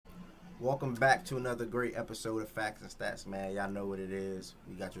Welcome back to another great episode of Facts and Stats, man. Y'all know what it is.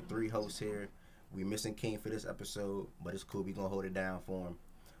 We got your three hosts here. We missing King for this episode, but it's cool. We gonna hold it down for him.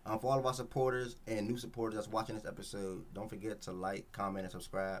 For all of our supporters and new supporters that's watching this episode, don't forget to like, comment, and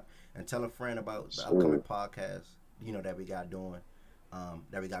subscribe, and tell a friend about the upcoming podcast. That we got doing,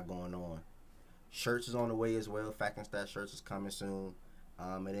 that we got going on. Shirts is on the way as well. Fact and Stats shirts is coming soon.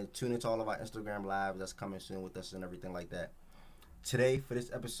 And then tune into all of our Instagram lives that's coming soon with us and everything like that. Today, for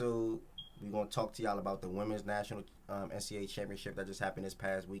this episode, we're going to talk to y'all about the Women's National NCAA Championship that just happened this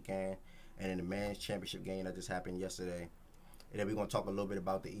past weekend, and then the Men's Championship game that just happened yesterday. And then we're going to talk a little bit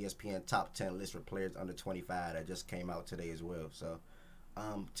about the ESPN Top 10 list for players under 25 that just came out today as well. So,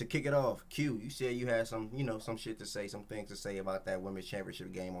 to kick it off, Q, you said you had some shit to say, some things to say about that Women's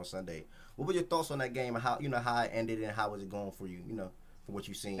Championship game on Sunday. What were your thoughts on that game, and how it ended, and how was it going for you, for what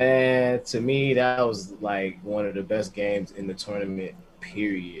you've seen? And to me, that was like one of the best games in the tournament,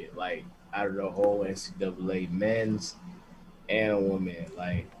 period. Like, out of the whole NCAA men's and women.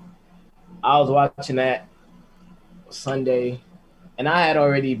 Like, I was watching that Sunday, and I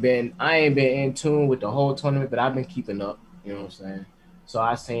ain't been in tune with the whole tournament, but I've been keeping up, you know what I'm saying? So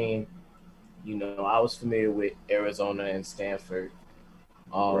I seen, I was familiar with Arizona and Stanford.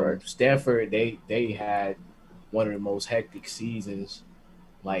 Right. Stanford, they had one of the most hectic seasons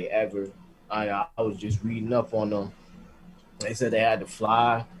like ever. I was just reading up on them. They said they had to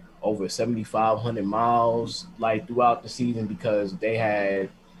fly over 7,500 miles like throughout the season because they had,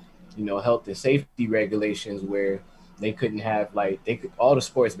 health and safety regulations where they couldn't have all the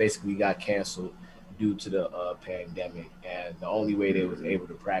sports basically got canceled due to the pandemic, and the only way they was able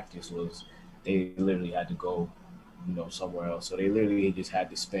to practice was they literally had to go, somewhere else. So they literally just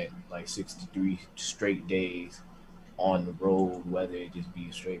had to spend like 63 straight days on the road, whether it just be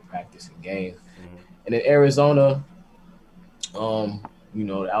straight practice and games. Mm-hmm. And in Arizona,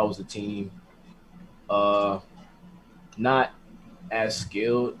 that was a team not as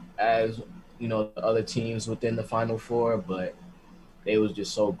skilled as, the other teams within the Final Four, but they was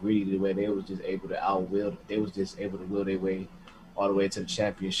just so greedy the way they was just able to will their way all the way to the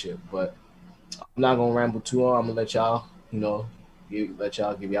championship. But I'm not gonna ramble too long. I'm gonna let y'all,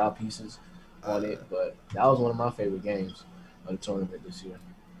 give y'all pieces on it. But that was one of my favorite games of the tournament this year.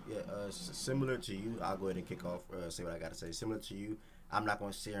 Yeah, similar to you, I'll go ahead and kick off. Say what I got to say. Similar to you, I'm not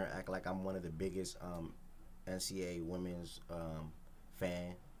going to sit here and act like I'm one of the biggest NCAA women's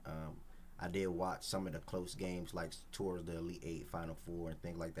fan. I did watch some of the close games, like towards the Elite Eight, Final Four, and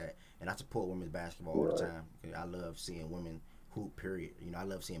things like that. And I support women's basketball all the time. I love seeing women hoop. Period. I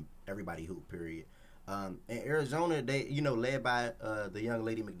love seeing everybody hoop. Period. In Arizona, they led by the young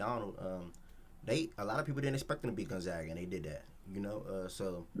lady McDonald. A lot of people didn't expect them to beat Gonzaga, and they did that.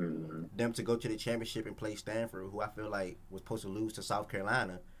 So them to go to the championship and play Stanford, who I feel like was supposed to lose to South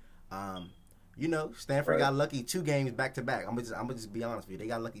Carolina. Stanford got lucky 2 games back to back. I'm gonna just be honest with you. They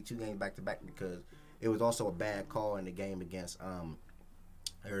got lucky 2 games back to back because it was also a bad call in the game against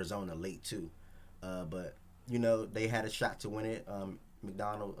Arizona late too. But they had a shot to win it.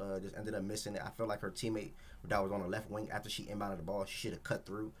 McDonald just ended up missing it. I feel like her teammate that was on the left wing after she inbounded the ball, she should have cut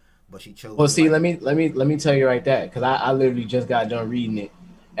through, but she chose. Well, see, let me tell you right there, because I literally just got done reading it,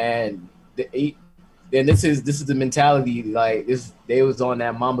 and this is the mentality, like this. They was on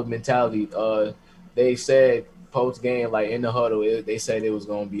that Mamba mentality. They said post game, like in the huddle, they said it was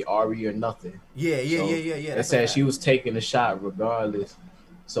gonna be Ari or nothing. Yeah. They said she was taking the shot regardless.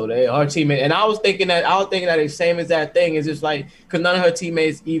 So her teammate, and I was thinking that the same exact thing is just like, because none of her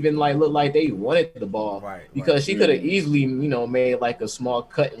teammates even like looked like they wanted the ball, right? Because she could have easily, made like a small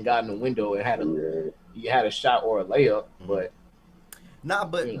cut and got in the window and had a shot or a layup, but.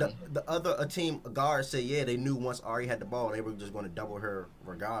 The other team guard said, they knew once Ari had the ball, they were just going to double her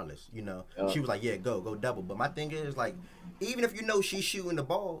regardless. She was like, go double. But my thing is, like, even if she's shooting the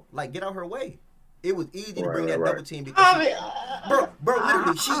ball, like, get out her way. It was easy to bring that double team because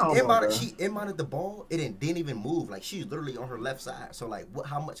literally she inbounded the ball. It didn't even move. Like, she's literally on her left side. So like,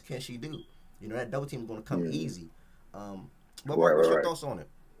 how much can she do? That double team is going to come easy. What's your thoughts on it?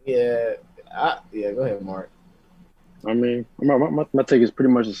 Yeah, go ahead, Mark. I mean, my take is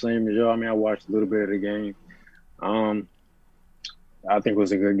pretty much the same as y'all. I mean, I watched a little bit of the game. I think it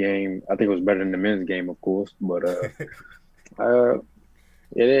was a good game. I think it was better than the men's game, of course. But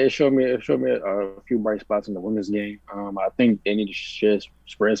it showed me a few bright spots in the women's game. I think they need to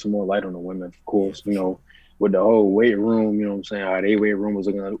spread some more light on the women, of course. With the whole weight room, you know what I'm saying? How their weight room was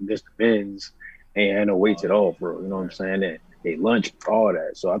looking against the men's, ain't had no weights at all, bro. You know what I'm saying? They lunch, all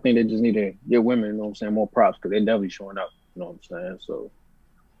that. So I think they just need to give women, you know what I'm saying, more props because they're definitely showing up. You know what I'm saying? So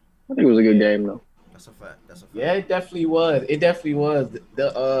I think it was a good game, though. That's a fact. That's a fact. Yeah, it definitely was. It definitely was.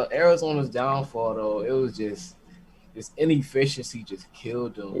 The Arizona's downfall though, it was just this inefficiency just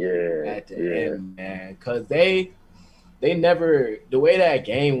killed them Yeah, at the yeah, end, man. Cause they never the way that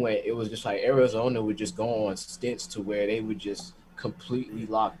game went, it was just like Arizona would just go on stints to where they would just completely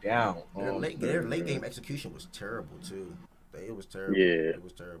lock down. Their late mhm, game execution was terrible too. It was terrible. yeah, It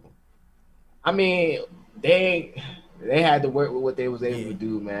was terrible. I mean, they they had to work with what they was able Yeah. to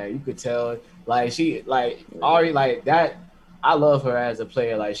do, man. You could tell, like she, like yeah, Ari, like that. I love her as a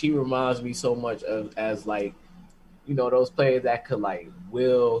player. Like she reminds me so much of as like those players that could like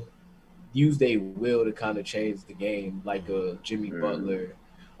will use their will to kind of change the game, like a Jimmy mhm. Butler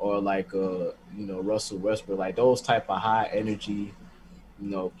or like a Russell Westbrook, like those type of high energy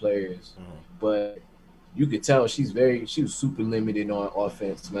players. Mhm. But you could tell she was super limited on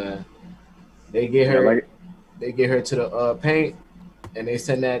offense, man. They get Yeah, her like they get her to the paint and they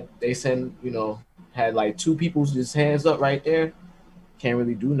send had like two people's just hands up right there, can't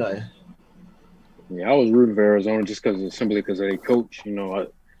really do nothing. yeah, I was rooting for Arizona just because simply because of their coach.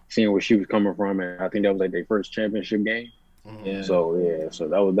 Seeing where she was coming from, and I think that was like their first championship game. Mhm. Yeah, So yeah, so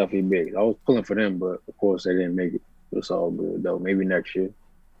that was definitely big. I was pulling for them, but of course they didn't make it. It's all good though. Maybe next year.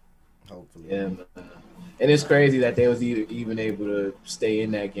 Hopefully. yeah, man. And it's crazy that they was even able to stay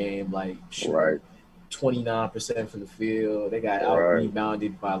in that game, like shooting Right, 29% from the field. They got out right.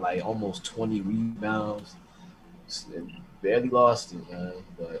 rebounded by like almost 20 rebounds. And barely lost it, man.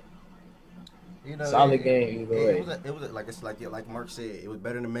 But You know, solid game either way. like it's like Mark said, it was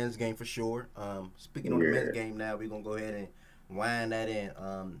better than the men's game for sure. Speaking on the men's Yeah, game now, we're gonna go ahead and wind that in.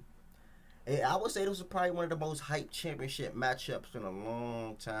 I would say this was probably one of the most hyped championship matchups in a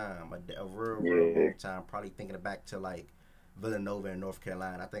long time, a real yeah. long time. Probably thinking back to like Villanova and North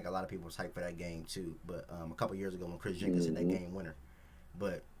Carolina. I think a lot of people was hyped for that game too. But a couple years ago when Chris Jenkins hit that Hmm. game winner,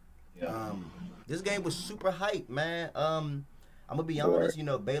 but Yeah. this game was super hype, man. I'm gonna be Right. honest.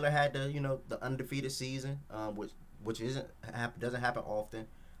 Baylor had the undefeated season, which isn't doesn't happen often.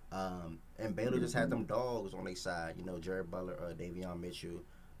 And Baylor just had Hmm. them dogs on their side. Jared Butler, Davion Mitchell,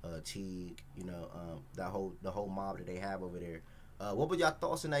 Teague. The whole mob that they have over there. What were your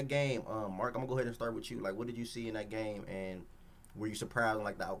thoughts in that game, Mark? I'm gonna go ahead and start with you. Like, what did you see in that game, and were you surprised on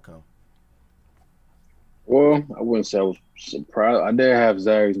like the outcome? Well, I wouldn't say I was surprised. I did have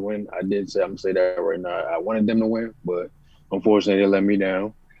Zags win. I did say I'm gonna say that right now. I wanted them to win, but unfortunately they let me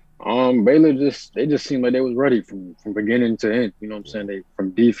down. Baylor just seemed like they was ready from beginning to end. You know what I'm saying? Yeah. They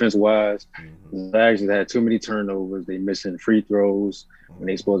from defense wise, Mm-hmm. Zags just had too many turnovers. They missing free throws when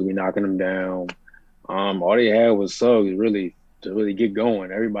they Mm-hmm. supposed to be knocking them down. All they had was Suggs really to really get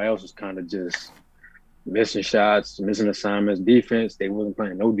going. Everybody else was kind of just missing shots, missing assignments. Defense, they wasn't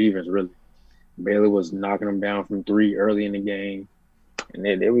playing no defense really. Baylor was knocking them down from three early in the game, and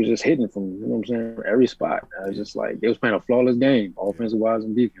they was just hitting from what I'm saying from every spot. I was Yeah, just like they was playing a flawless game, yeah, offensive wise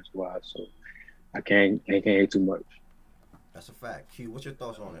and defense wise. So I can't hate too much. that's a fact. Q, what's your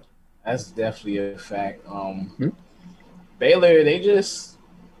thoughts on it? That's definitely a fact. Hmm? Baylor, they just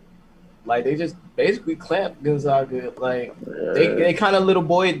basically clamped Gonzaga. Like they kind of little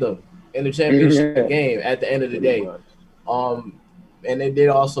boyed them in the championship Yeah, game at the end of the pretty day. much. Um, and they did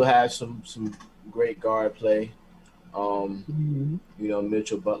also have some great guard play. Um, Mhm.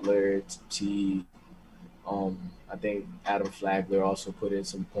 Mitchell Butler, T. I think Adam Flagler also put in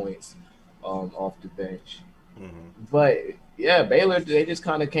some points off the bench. Mm-hmm. But yeah, Baylor they just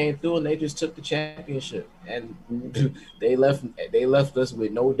kind of came through and they just took the championship and they left us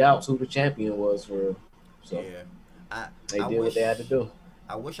with no doubts who the champion was for real. So Yeah, I they I did what they had to wish do.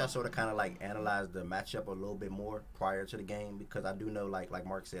 I wish I sort of kind of like analyzed the matchup a little bit more prior to the game because I do know like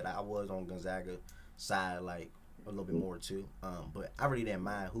Mark said I was on Gonzaga side like a little bit more too. But I really didn't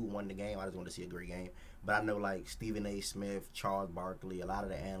mind who won the game. I just wanted to see a great game. But I know like Stephen A. Smith, Charles Barkley, a lot of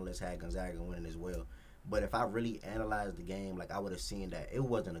the analysts had Gonzaga winning as well. But if I really analyzed the game, like I would have seen that it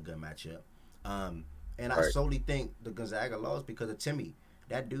wasn't a good matchup. And I Right. solely think the Gonzaga lost because of Timmy.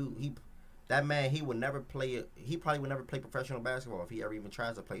 That dude, that man, he would never play it. He probably would never play professional basketball if he ever even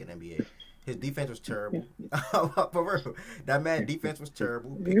tries to play in NBA. His defense was terrible. For real, that man defense was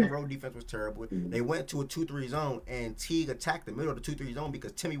terrible. Pick and roll defense was terrible. They went to a 2-3 zone, and Teague attacked the middle of the 2-3 zone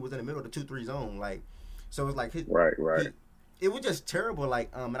because Timmy was in the middle of the 2-3 zone. Like, so it's like Right, right, it was just terrible. Like,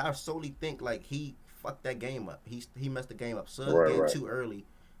 and I solely think like he fucked that game up. He messed the game up. Suggs right, getting right. too early,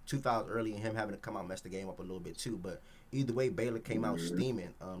 2 fouls early, and him having to come out and mess the game up a little bit too. But either way, Baylor came out Mhm.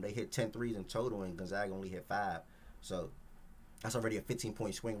 steaming. They hit 10 threes in total, and Gonzaga only hit 5. So that's already a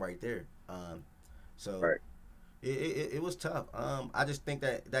 15-point swing right there. So Right. it was tough. I just think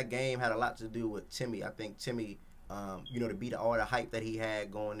that game had a lot to do with Timmy. I think Timmy To beat all the hype that he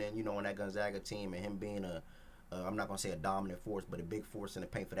had going in, on that Gonzaga team, and him being I'm not gonna say a dominant force, but a big force in the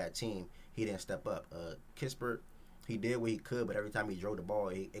paint for that team, he didn't step up. Kispert, he did what he could, but every time he drove the ball,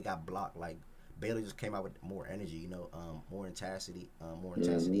 it got blocked. Like Baylor just came out with more energy, more intensity,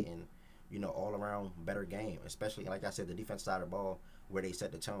 and all around better game. Especially like I said, the defense side of the ball where they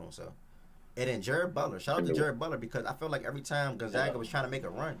set the tone. So. And then Jared Butler, shout out to Jared Butler, because I feel like every time Gonzaga was trying to make a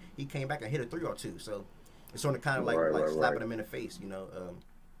run, he came back and hit a 3 or 2. So it's sort of kind of like slapping him in the face, So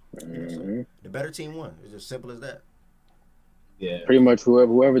the better team won. It's as simple as that. Yeah. Pretty much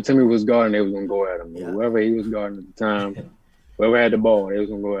whoever Timmy was guarding, they was gonna go at him. Yeah. Whoever he was guarding at the time, whoever had the ball, they was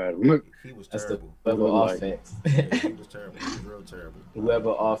gonna go at him. He was That's terrible. Whoever offense. Yeah, he was terrible. He was real terrible.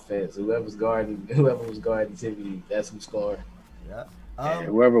 Whoever offense, whoever was guarding Timmy, that's who scored. Yeah.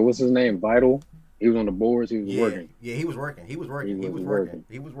 Whoever, what's his name? Vital. He was on the boards. He was working. Yeah, he was working. He was working.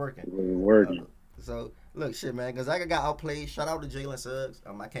 So look, shit, man. Gonzaga got outplayed. Shout out to Jalen Suggs.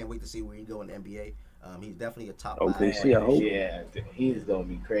 I can't wait to see where he go in the NBA. He's definitely a top 5. OKC, I hope. Yeah, he's gonna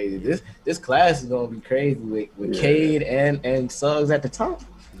be crazy. This class is gonna be crazy with Cade and Suggs at the top.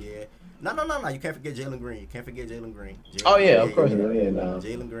 Yeah. No. You can't forget Jalen Green. Of course.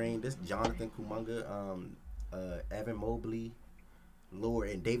 Jalen Green. This Jonathan Kuminga, Evan Mobley, Lord,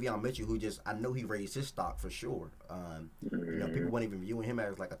 and Davion Mitchell, who I know he raised his stock for sure. People weren't even viewing him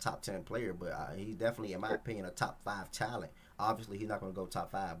as like a top 10 player, but he's definitely, in my opinion, a top 5 talent. Obviously, he's not going to go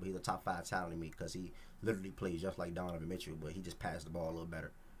top 5, but he's a top 5 talent to me because he literally plays just like Donovan Mitchell, but he just passed the ball a little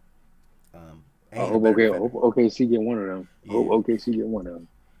better. I hope OKC get one of them. Yeah. Hope OKC get one of them.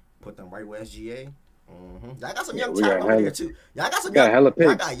 Put them right with SGA. Y'all got some young talent over there too. Y'all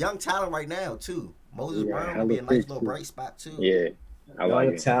got young talent right now too. Moses Brown will be a nice little bright spot too. Yeah. I like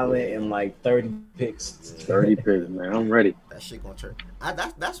it. Talent and like 30 picks. 30 picks, man. I'm ready. That shit gonna turn.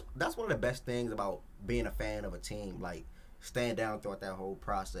 That's one of the best things about being a fan of a team. Like stand down throughout that whole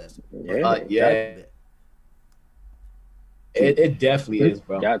process. Yeah. It definitely is,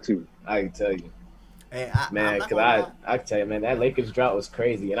 bro. Got to. I can tell you. And I can tell you, man, that Lakers drought was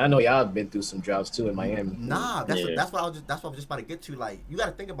crazy, and I know y'all have been through some droughts too in Miami. Nah, that's what I was just about to get to. Like, you got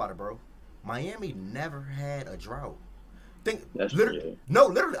to think about it, bro. Miami never had a drought. Literally,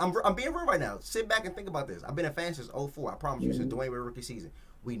 I'm being real right now. Sit back and think about this. I've been a fan since 2004. I promise you, since Dwayne Wade rookie season.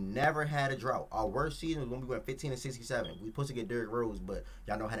 We never had a drought. Our worst season was when we went 15-67. We supposed to get Derrick Rose, but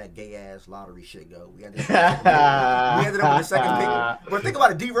y'all know how that gay ass lottery shit go. We ended up with the second pick. But think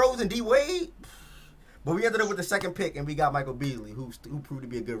about it, D Rose and D Wade. But we ended up with the second pick, and we got Michael Beasley, who proved to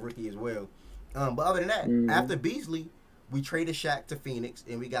be a good rookie as well. But other than that, after Beasley, we traded Shaq to Phoenix,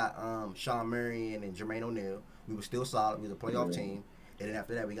 and we got Sean Marion and Jermaine O'Neal. We were still solid. We was a playoff team. And then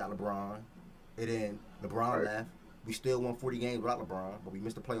after that, we got LeBron. And then LeBron left. We still won 40 games without LeBron, but we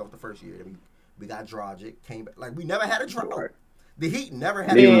missed the playoffs the first year. Then we got Dragic, came back. Like, we never had a drought. The Heat never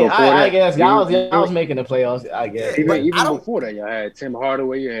had a drought. I guess y'all was making the playoffs, I guess. Even before that, y'all had Tim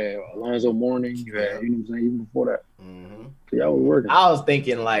Hardaway, you had Alonzo Mourning, you had, you know what I'm saying, even before that. Mm-hmm. So y'all was working. I was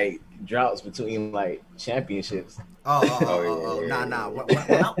thinking, like, droughts between, like, championships. Nah.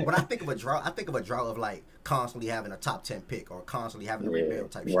 When I think of a drought, I think of a drought of, like, constantly having a top 10 pick or constantly having a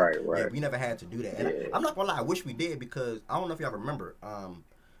rebuild type shit. Right. Yeah, we never had to do that. And I'm not gonna lie, I wish we did, because I don't know if y'all remember.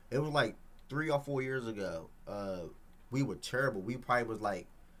 It was like 3 or 4 years ago. We were terrible. We probably was like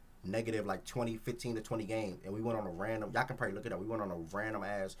negative like 15 to 20 games, and we went on a random. Y'all can probably look it up. We went on a random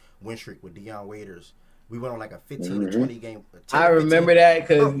ass win streak with Deion Waiters. We went on like a 15 to 20 game. I remember that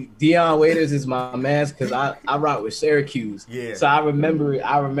because Deion Waiters is my man, because I rock with Syracuse. Yeah. So I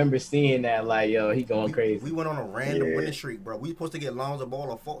remember seeing that, like, yo, he going crazy. We went on a random winning streak, bro. We were supposed to get Lonzo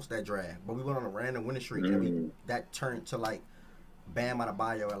Ball or Fultz that draft, but we went on a random winning streak, and that turned to like Bam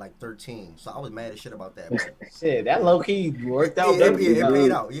Adebayo at like 13. So I was mad as shit about that, bro. Shit, that low key worked out. It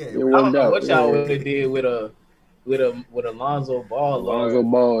paid out. Yeah. I don't know what y'all would have did with Alonzo Ball. Alonzo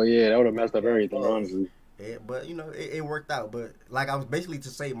Ball, yeah, that would have messed up everything, honestly. Yeah, but you know, it worked out. But like, I was basically to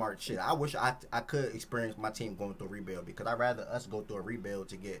say, Mark, shit, I wish I could experience my team going through a rebuild, because I'd rather us go through a rebuild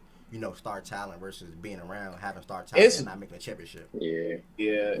to get, you know, star talent versus being around having star talent and not making a championship. Yeah.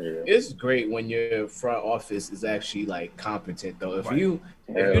 It's great when your front office is actually like competent, though. If you're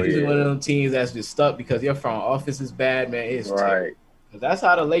just one of them teams that's just stuck because your front office is bad, man, it's terrible. That's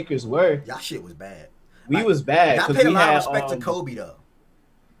how the Lakers were. Y'all shit was bad. We was bad. Y'all paid a lot of respect to Kobe, though.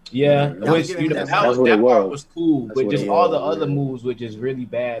 Yeah, which, you know, that part was cool, but just all the other moves were just really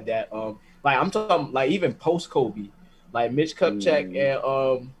bad. That like, I'm talking like even post Kobe, like Mitch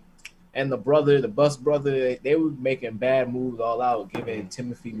Kupchak and the Bus brother, they were making bad moves all out, giving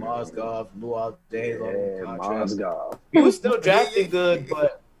Timothy Mozgov, Luol Deng on contract. He was still drafting good,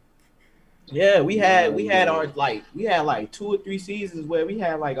 but Yeah, we had like 2 or 3 seasons where we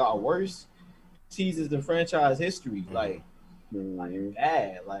had like our worst seasons in franchise history. Like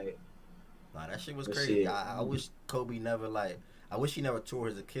bad. Like Nah, that shit was but crazy. shit. I wish Kobe never like. I wish he never tore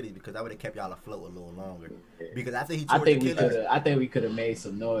his Achilles because that would have kept y'all afloat a little longer. Because after he tore his Achilles, I think we could have made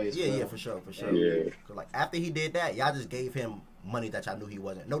some noise. yeah, bro. yeah, for sure. Yeah. Cause like after he did that, y'all just gave him money that y'all knew he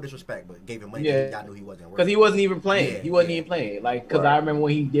wasn't. No disrespect, but gave him money that y'all knew he wasn't worth. Because he wasn't even playing. Yeah, he wasn't even playing. Like, because I remember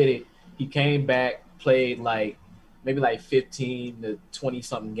when he did it, he came back, played like maybe like 15 to 20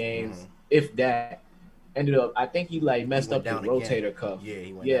 something games, if that. Ended up, I think he like messed up his rotator cuff. Yeah,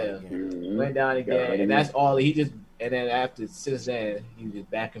 he went down again. Went down again, and that's all he just. And then after since then, he was just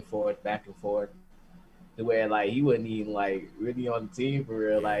back and forth, to where like he wasn't even like really on the team for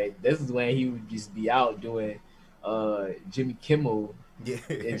real. Like this is when he would just be out doing Jimmy Kimmel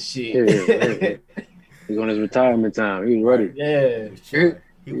and shit. He's on his retirement time. He was ready. Yeah,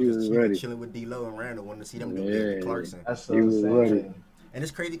 he was just chilling with D-Lo and Randall, wanting to see them do Clarkson. That's so ready. And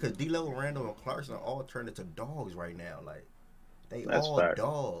it's crazy because D-Lo, Randall, and Clarkson all turned into dogs right now. Like they That's all fact.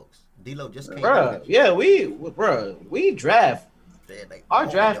 dogs. D-Lo just came out. Yeah, we draft. Our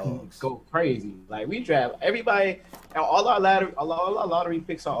draft go crazy. Like we draft everybody. All our lottery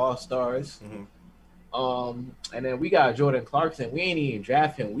picks are all stars. And then we got Jordan Clarkson. We ain't even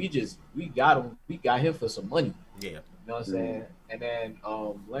draft him. We got him. We got him for some money. Yeah. You know what I'm saying? And then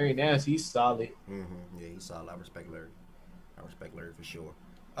Larry Nance, he's solid. Yeah, he's solid. I respect Larry for sure.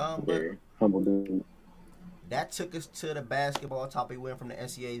 Humble dude. That took us to the basketball topic. We went from the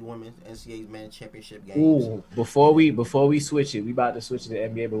NCAA women's, NCAA men's championship games. Ooh, before we switch it, we about to switch to the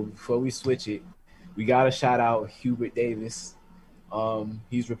NBA. But before we switch it, we gotta shout out Hubert Davis.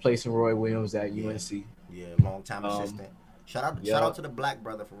 He's replacing Roy Williams at UNC. Yeah, long time assistant. Shout out to the black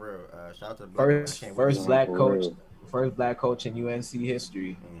brother for real. Shout out to the first black coach in UNC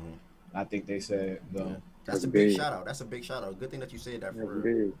history. I think they said no. Yeah. That's a big shout out. That's a big shout out. Good thing that you said that for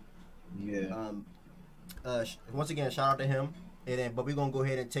real. Yeah. Once again, shout out to him. And then, but we're gonna go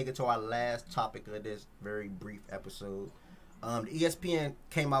ahead and take it to our last topic of this very brief episode. The ESPN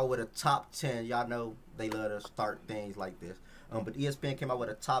came out with a top 10. Y'all know they love to start things like this. But ESPN came out with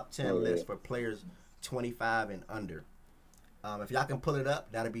a top 10 list for players 25 and under. If y'all can pull it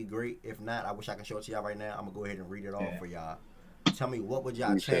up, that'd be great. If not, I wish I could show it to y'all right now. I'm gonna go ahead and read it all for y'all. Tell me what would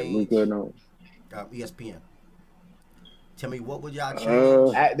y'all change? ESPN. Tell me what would y'all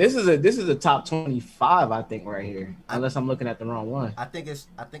change? This is a top 25, I think, right here. Unless I'm looking at the wrong one. I think it's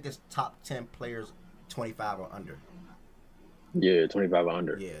top 10 players 25 or under. Yeah, 25 or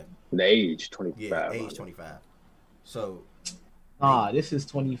under. Yeah. The age 25. Yeah, age 25. So. This is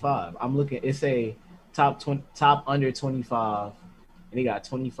 25. I'm looking. It's a top under 25, and they got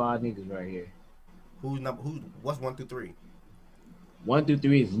 25 niggas right here. What's 1 through 3? 1 through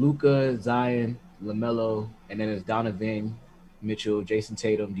 3 is Luka, Zion, LaMelo, and then it's Donovan Mitchell, Jason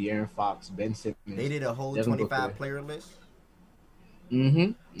Tatum, De'Aaron Fox, Ben Simmons. They did a whole 25 player list.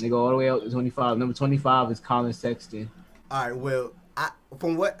 They go all the way up to 25. Number 25 is Colin Sexton. All right. Well,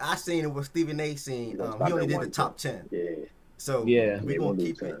 from what I seen and what Stephen A. seen, he only did the top 10. Yeah. So we're gonna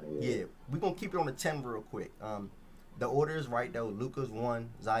keep it. Yeah, we're gonna keep it on the 10 real quick. The order is right though. Luka's 1,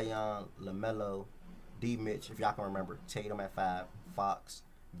 Zion, LaMelo, D. Mitch, if y'all can remember, Tatum at 5, Fox,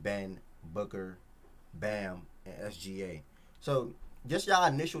 Ben, Booker, Bam, and SGA. So just y'all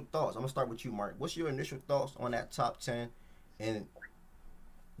initial thoughts. I'm gonna start with you, Mark. What's your initial thoughts on that top 10? And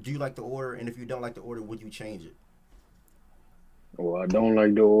do you like the order? And if you don't like the order, would you change it? Well, I don't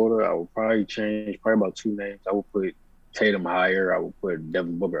like the order. I would probably change about 2 names. I would put Tatum higher. I would put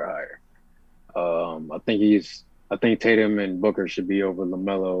Devin Booker higher. I think Tatum and Booker should be over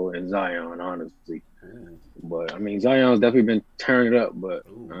LaMelo and Zion, honestly. But I mean, Zion's definitely been turning it up. But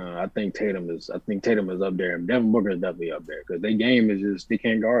I think Tatum is up there, and Devin Booker is definitely up there because their game is just they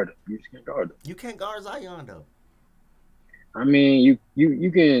can't guard him. You just can't guard him. You can't guard Zion though. I mean,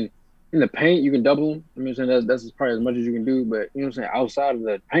 you can in the paint you can double him. I mean, that's probably as much as you can do. But you know what I'm saying, outside of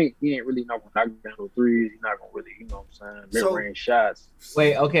the paint, he ain't really not gonna knock down no threes. He's not gonna really, you know what I'm saying, mid-range shots.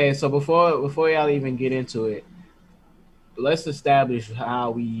 Wait, okay. So before y'all even get into it, let's establish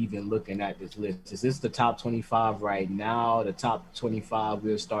how we even looking at this list. Is this the top 25 right now? The top 25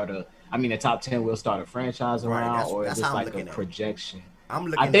 the top 10 will start a franchise around, or is this like a projection? I'm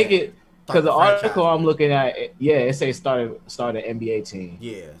looking. I think it because the article I'm looking at, it says start an NBA team.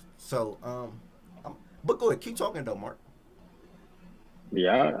 Yeah. So but go ahead, keep talking though, Mark.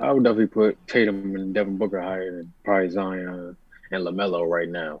 Yeah, I would definitely put Tatum and Devin Booker higher than probably Zion and LaMelo right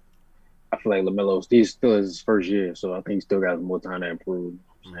now. I feel like LaMelo still is his first year, so I think he still got more time to improve.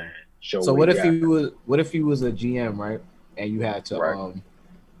 So what if he was a GM, right? And you had to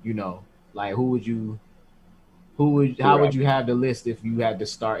Like, how would you have the list if you had to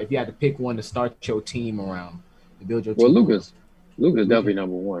start? If you had to pick one to start your team around, to build your Well, team around? Luca's Luka. definitely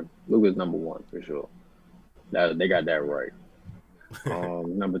number one. Luca's number one for sure. That they got that right.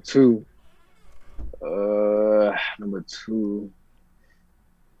 Number two, number two.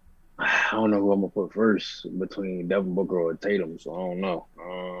 I don't know who I'm gonna put first between Devin Booker or Tatum, so I don't know.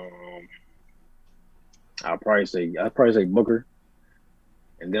 I'll probably say Booker,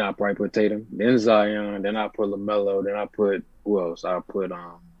 and then I'll probably put Tatum, then Zion, then I put LaMelo, then I put who else? I'll put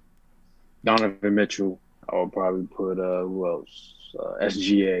Donovan Mitchell. I'll probably put who else?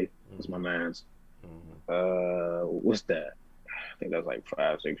 SGA. That's my man's. What's that? I think that's like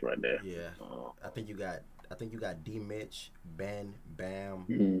 5, 6 right there. Yeah, I think you got D Mitch, Ben, Bam,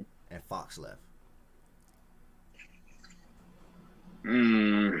 Mm, and Fox left.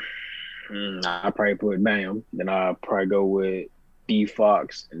 I probably put Bam. Then I probably go with D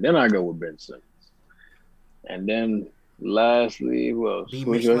Fox, and then I go with Ben Simmons. And then lastly, who else? D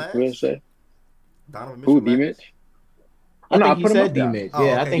Who Mitch should I last. say? Donovan Mitchell Who? D last. Mitch? Oh I no, I think he put him said up D there. Mitch. Oh,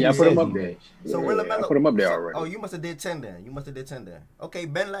 Yeah, I okay. think Yeah, I he put said him D up. Mitch. So Yeah, where I LaMelo? put him up there So, already. you must have did 10 then. You must have did 10 then. Okay,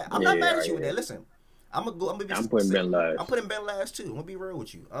 Ben last. I'm not Yeah, mad at you with yeah. that. Listen, I'm gonna be. I'm putting Ben I'm last. putting Ben last too. I'm gonna be real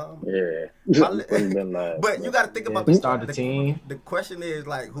with you. Yeah, My I'm putting Ben last. but you got to think Yeah, about to start the team. the question is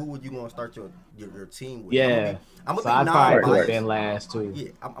like who would you gonna start your team with? Yeah. I'm So gonna be I'd probably put Right. Ben non-biased. last too. Yeah,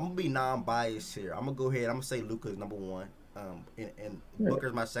 I'm gonna be non-biased here. I'm gonna go ahead. I'm gonna say Luka's number one. And Yeah.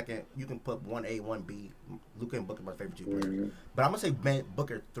 Booker's my second. You can put 1A, 1B. Luka and Booker my favorite two players. Mhm. But I'm gonna say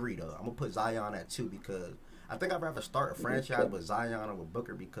Booker 3 though. I'm gonna put Zion at 2 because I think I'd rather start a franchise with Zion or with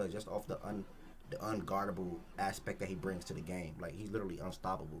Booker because just off the unguardable aspect that he brings to the game. Like he's literally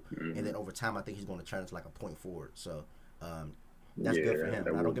unstoppable. Mhm. And then over time, I think he's going to turn into like a point forward. So that's Yeah, good for him.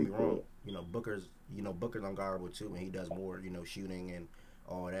 that Now, would don't get be me wrong. cool. Booker's unguardable too, and he does more shooting and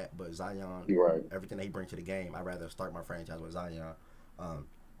all that. But Zion, Right. everything that he brings to the game, I'd rather start my franchise with Zion.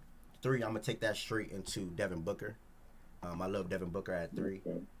 3, I'm gonna take that straight into Devin Booker. I love Devin Booker at 3.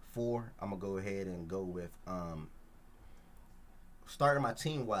 Okay. 4, I'm gonna go ahead and go with starting my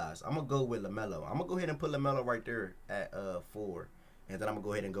team wise. I'm gonna go with LaMelo. I'm gonna go ahead and put LaMelo right there at 4, and then I'm gonna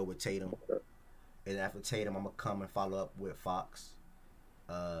go ahead and go with Tatum. And after Tatum, I'm gonna come and follow up with Fox,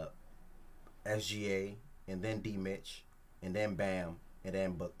 SGA, and then D Mitch, and then Bam, and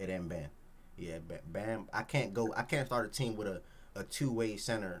then Ben. Yeah, Bam. I can't start a team with a two-way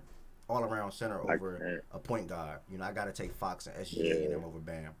center, all around center over a point guard. I gotta take Fox and SGA and them over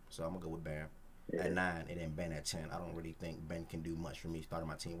Bam. So I'm gonna go with Bam at 9, and then Ben at 10. I don't really think Ben can do much for me starting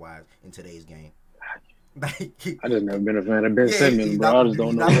my team wise in today's game. I just never been a fan of Ben Simmons, bro. I just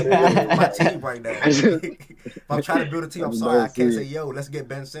don't know what what it is. my team right now. If I'm trying to build a team, I'm sorry, I can't say, it. yo, let's get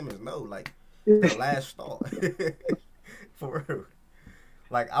Ben Simmons. No, like the last thought. For real.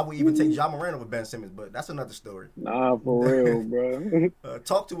 Like I would even take Ja Morant over Ben Simmons, but that's another story. Nah, for real, bro.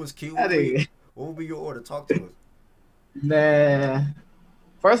 Talk to us, Q. I think- What would be your order? Talk to us. Man,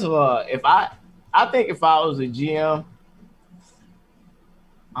 first of all, I think if I was a GM,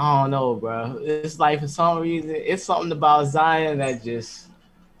 I don't know, bro. It's like for some reason, it's something about Zion that just.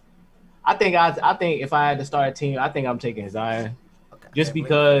 I think if I had to start a team, I think I'm taking Zion, Okay, just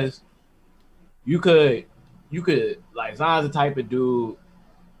because you could like Zion's the type of dude.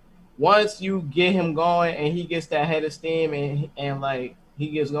 Once you get him going and he gets that head of steam and like he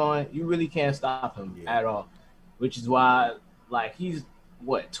gets going, you really can't stop him at all. Which is why like he's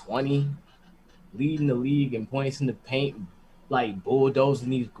 20, leading the league in points in the paint, like bulldozing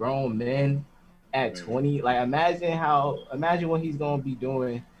these grown men at 20. Like imagine what he's gonna be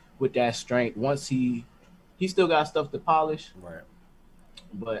doing with that strength once he still got stuff to polish. Right.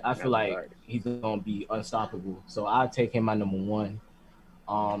 But I feel like he's gonna be unstoppable. So I'll take him at number 1.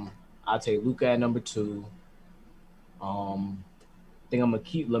 I'll take Luka at number 2. I think I'm gonna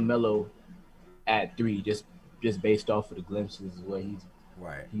keep LaMelo at 3, just based off of the glimpses of what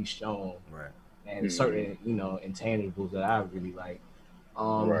he's shown, Right. and certain intangibles that I really like.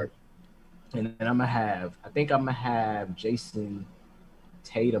 Right. And then I'm gonna have Jason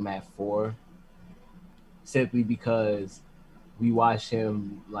Tatum at 4, simply because we watch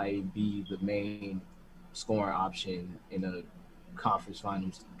him like be the main scoring option in a conference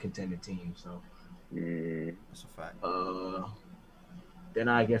finals contender team. So That's a fact. then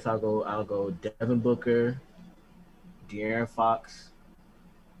I guess I'll go Devin Booker, De'Aaron Fox,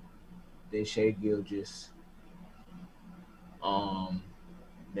 then Shea Gilgeous,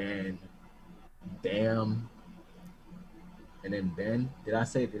 then Bam, and then Ben. Did I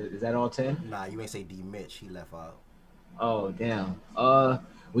say is that all 10? Nah, you ain't say D Mitch. He left out. Oh damn. Well,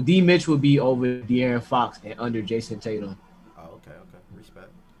 D Mitch would be over De'Aaron Fox and under Jason Tatum. Oh, okay. Respect.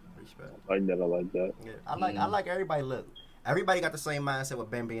 I like that. I like that. Yeah, I like everybody. Look, everybody got the same mindset with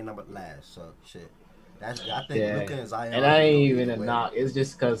Ben being number last. So shit. I think Luka and Zion. And I ain't even a knock. It's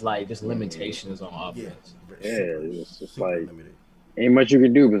just because like just limitations on offense. Yeah, it's just super like limited. Ain't much you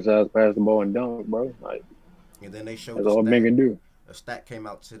can do besides pass the ball and dunk, bro. Like, and then they showed that's all Ben can do. A stat came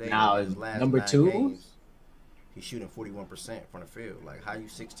out today. Now his last number 2. Games, he's shooting 41% from the field. Like how you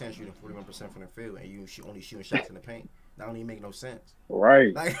 6'10" shooting 41% from the field and you only shooting shots in the paint. That don't even make no sense.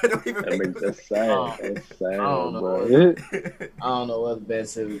 Right. Like it don't even make no that's sense. sad. That's sad, bro. I don't know what the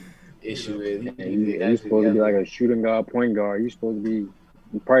best issue is. You're supposed to be like a shooting guard, point guard. You're supposed to be.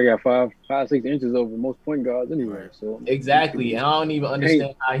 You probably got 5, 6 inches over most point guards anyway. So exactly, and I don't even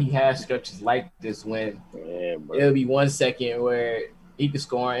understand how he has stretches like this when it'll be 1 second where he can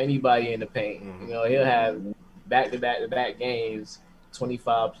score on anybody in the paint. Mm-hmm. You know, he'll have back games,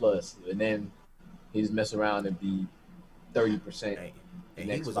 25 plus, and then he's mess around and be 30%.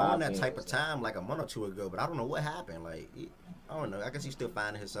 And he was on that type of time like a month or two ago, but I don't know what happened. Like I don't know. I guess he's still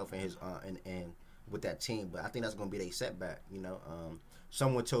finding himself in his and with that team, but I think that's gonna be their setback. You know.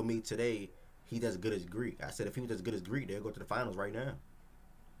 Someone told me today he's as good as Greek. I said if he was as good as Greek, they'll go to the finals right now.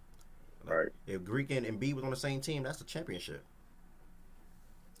 Right. If Greek and Embiid was on the same team, that's the championship.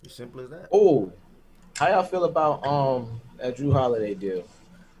 As simple as that. Oh, how y'all feel about that Drew Holiday deal?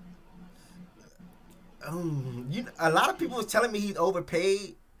 A lot of people was telling me he's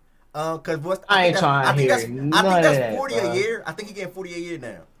overpaid. Cause I ain't trying to hear. I think that's 40 a year. I think he's getting 40 a year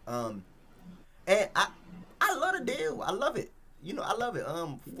now. And I love the deal. I love it. You know, I love it.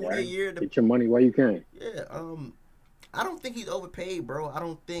 40 a year. Get your money while you can. Yeah. I don't think he's overpaid, bro. I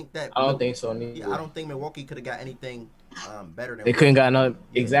don't think so neither. Yeah, I don't think Milwaukee could have got anything better than. They couldn't got nothing.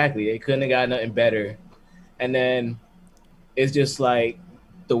 Exactly. They couldn't have got nothing better. And then it's just like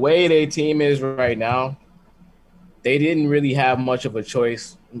the way their team is right now. They didn't really have much of a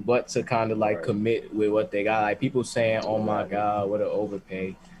choice but to kind of like commit with what they got. Like people saying, "Oh my God, what an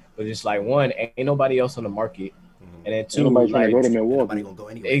overpay!" But it's like one, ain't nobody else on the market. And then 2, nobody like, go to Milwaukee. Go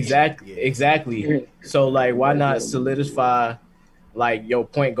anywhere. Exactly. So like, why not solidify like your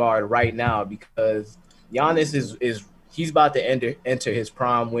point guard right now? Because Giannis is he's about to enter his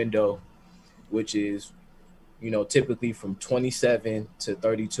prime window, which is, you know, typically from 27 to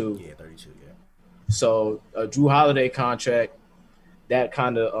 32. Yeah, 32. Yeah. So a Drew Holiday contract, that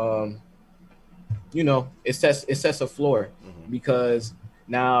kind of you know, it sets a floor because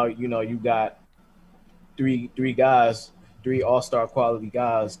now you know you got three guys, 3 all-star quality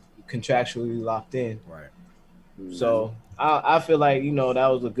guys contractually locked in. Right. So I feel like, you know, that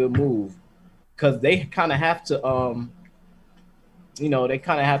was a good move because they kind of have to, you know, they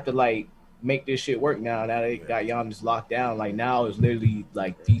kind of have to like make this shit work now. Now they got Giannis locked down. Like now it's literally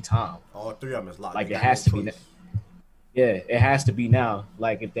like the time. All 3 of them is locked. Like it has to be. Yeah, it has to be now.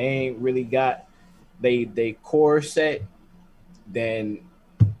 Like if they ain't really got they core set, then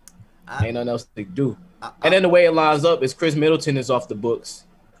ain't nothing else to do. And then the way it lines up is Chris Middleton is off the books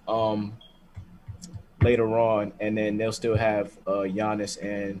later on, and then they'll still have Giannis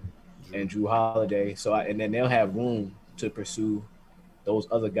and Drew Holiday. So and then they'll have room to pursue those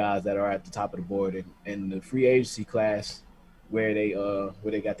other guys that are at the top of the board. And the free agency class where they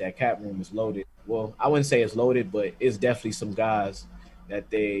got that cap room is loaded. Well, I wouldn't say it's loaded, but it's definitely some guys that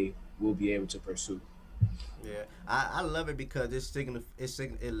they will be able to pursue. Yeah, I love it because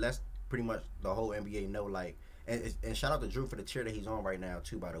it lets pretty much the whole NBA know, like, and shout out to Drew for the tier that he's on right now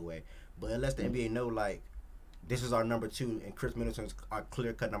too, by the way. But it lets the NBA know, like, this is our number 2, and Chris Middleton's our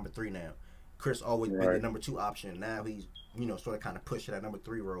clear cut number 3 now. Chris always been the number 2 option. Now he's, you know, sort of kind of pushing that number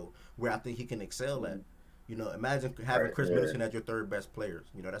 3 role where I think he can excel at. You know, imagine having Chris Middleton as your 3rd best player.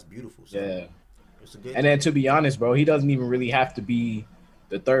 You know, that's beautiful. So it's a good and then to be honest, bro, he doesn't even really have to be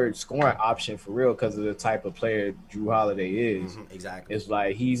the 3rd scoring option for real because of the type of player Drew Holiday is. Exactly. It's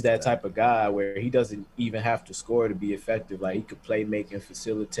like he's that type of guy where he doesn't even have to score to be effective. Like he could play, make, and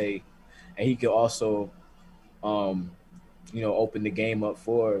facilitate, and he could also, you know, open the game up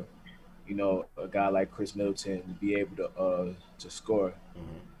for, you know, a guy like Chris Middleton to be able to score.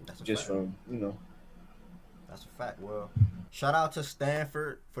 That's a just fact. From, you know. That's a fact. Well, shout out to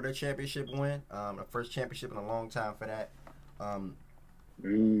Stanford for their championship win. The first championship in a long time for that.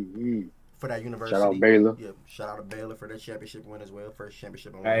 For that university. Shout out Baylor. Yeah, shout out to Baylor for their championship win as well. First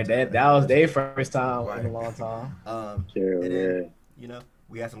championship in a long Right, time. that was their first time in a long time. And then, you know,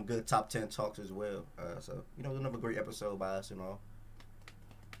 we had some good top 10 talks as well. So, you know, another great episode by us and all.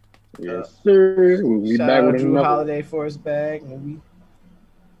 Yes, sir. We'll be back with Drew another Holiday for his bag, and we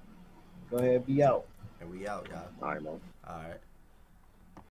go ahead and be out. And we out, y'all. All right, man. All right.